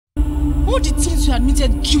all the things you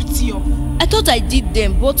admitted guilty of. I thought I did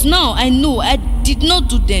them, but now I know I did not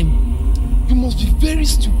do them. You must be very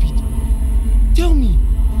stupid. Tell me,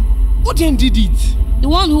 who then did it? The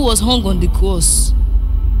one who was hung on the cross.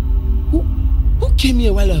 Who came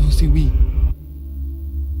here while I was away?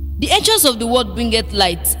 The entrance of the word bringeth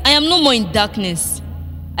light. I am no more in darkness.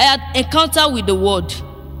 I had encounter with the word.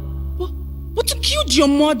 But you killed your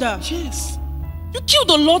mother. Yes. You killed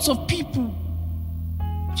a lot of people.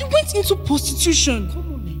 You went into prostitution.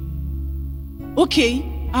 Come on. Okay,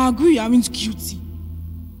 I agree you aren't guilty.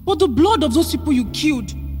 But the blood of those people you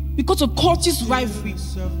killed because of cultist rivalry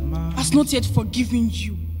has not yet forgiven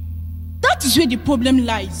you. That is where the problem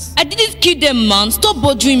lies. I didn't kill them, man. Stop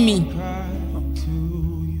bothering me.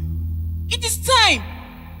 It is time.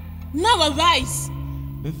 Now arise.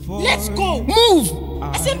 Let's go. Move!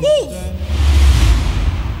 I said move.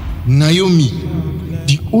 Naomi,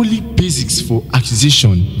 the only basics for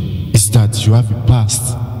accusation is that you have a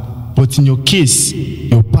past. But in your case,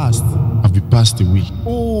 your past have been passed away.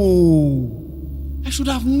 Oh, I should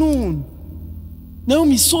have known.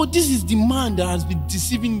 Naomi, so this is the man that has been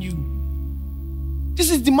deceiving you.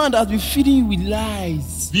 This is the man that has been feeding you with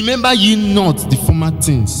lies. Remember ye not the former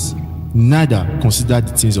things, neither consider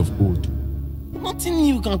the things of old. Nothing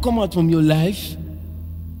new can come out from your life.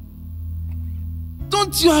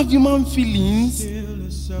 Don't you have human feelings?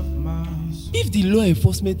 If the law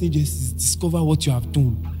enforcement agencies discover what you have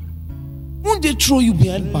done, won't they throw you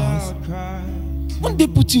behind bars? Won't they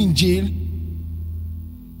put you in jail?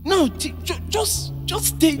 No,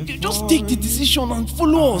 just take the decision and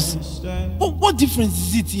follow us. What difference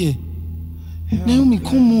is it here? Naomi,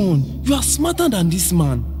 come on. You are smarter than this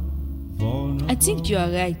man. I think you are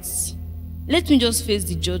right. Let me just face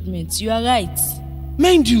the judgment. You are right.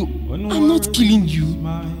 Mind you, I'm not killing you.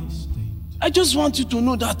 I just want you to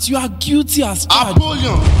know that you are guilty as charged.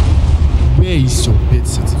 Apollyon! Where is your birth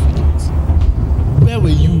certificate? Where were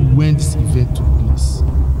you when this event took place?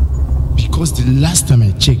 Because the last time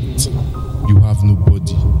I checked, you have no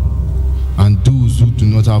body. And those who do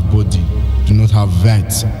not have body do not have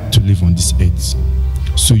rights to live on this earth.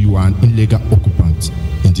 So you are an illegal occupant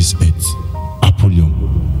in this earth. Apollyon,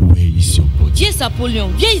 where is your body? Yes,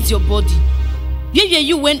 Apollyon, where is your body? Where were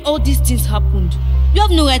you when all these things happened? You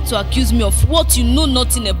have no right to accuse me of what you know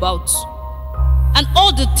nothing about. And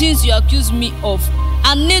all the things you accuse me of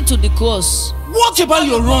are nailed to the cross. What about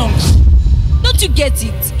your wrongs? Don't you get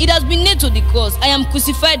it? It has been nailed to the cross. I am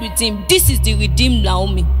crucified with him. This is the redeemed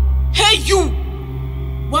Naomi. Hey you!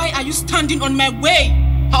 Why are you standing on my way?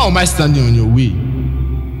 How am I standing on your way?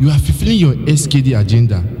 You are fulfilling your SKD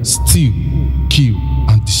agenda, steal, kill,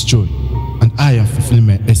 and destroy. And I am fulfilling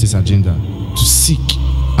my SS agenda, to seek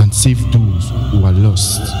and save those who are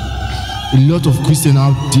lost. A lot of Christians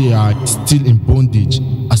out there are still in bondage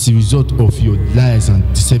as a result of your lies and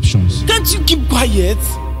deceptions. Can't you keep quiet?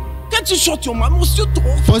 Can't you shut your mouth? Must you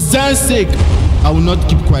talk? For Zion's sake, I will not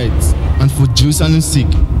keep quiet. And for Jerusalem's sake,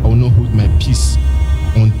 I will not hold my peace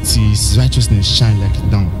until his righteousness shine like a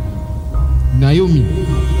dawn. Naomi,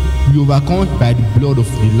 we overcome by the blood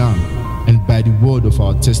of the Lamb and by the word of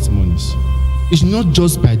our testimonies. It's not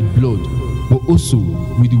just by the blood, but also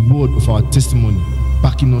with the word of our testimony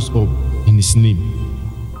backing us up in his name.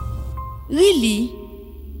 Really?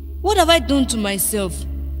 What have I done to myself?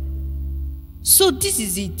 So this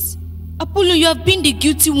is it. Apollo, you have been the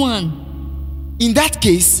guilty one. In that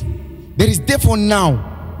case, there is therefore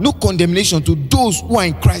now no condemnation to those who are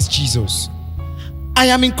in Christ Jesus. I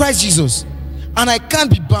am in Christ Jesus, and I can't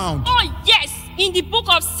be bound. Oh yes, in the book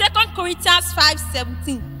of 2 Corinthians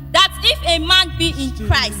 5:17, that if a man be in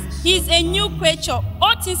Christ, he is a new creature.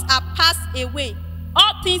 All things are passed away.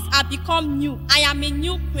 All things are become new. I am a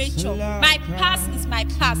new creature. My past is my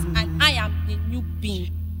past, and I am a new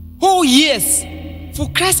being. Oh yes, for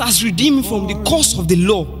Christ has redeemed me from the curse of the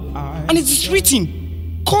law. And it is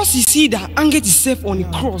written, cursed is he that hangeth himself on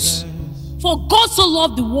a cross. For God so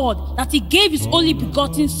loved the world that he gave his only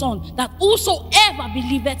begotten Son, that whosoever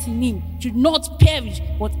believeth in him should not perish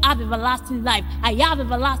but have everlasting life. I have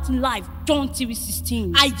everlasting life. John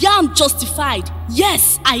 3:16. I am justified.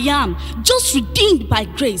 Yes, I am. Just redeemed by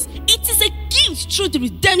grace. It is a gift through the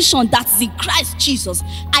redemption that is in Christ Jesus.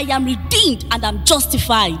 I am redeemed and am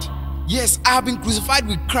justified. Yes, I have been crucified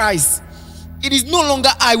with Christ. It is no longer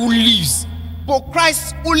I who lives, but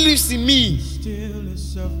Christ who lives in me.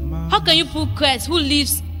 How can you put Christ who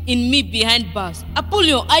lives in me behind bars?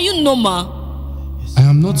 Apollo, are you normal? I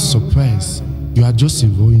am not surprised. You are just a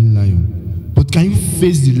roaring lion. But can you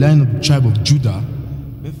face the lion of the tribe of Judah?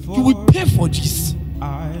 You will pay for this.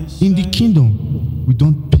 In the kingdom, we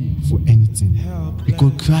don't pay for anything,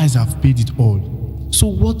 because Christ has paid it all. So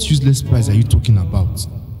what useless price are you talking about?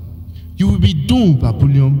 You will be doomed,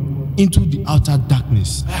 Apollyon, into the outer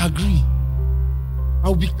darkness. I agree. I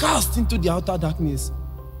will be cast into the outer darkness.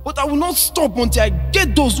 But I will not stop until I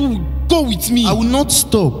get those who will go with me. I will not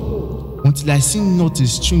stop until I see not a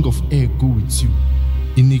string of hair go with you.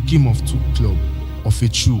 In a game of 2 club, of a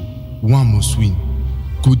true, one must win.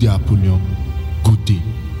 Good day, Apollyon. Good day.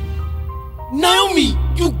 Naomi,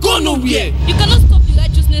 you go nowhere. You cannot stop the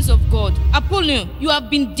righteousness of God. Apollyon, you have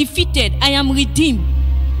been defeated. I am redeemed.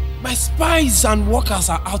 My spies and workers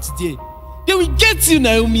are out there. They will get you,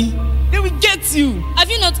 Naomi. They will get you. Have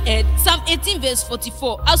you not heard? Psalm 18 verse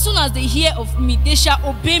 44. As soon as they hear of me, they shall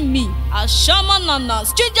obey me. As Shamanana,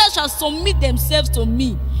 strangers shall submit themselves to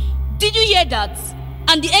me. Did you hear that?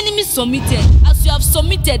 And the enemy submitted. As you have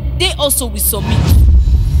submitted, they also will submit.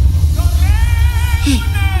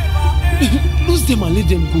 Lose them and let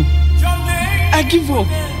them go. I give up.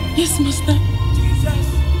 Yes, Master.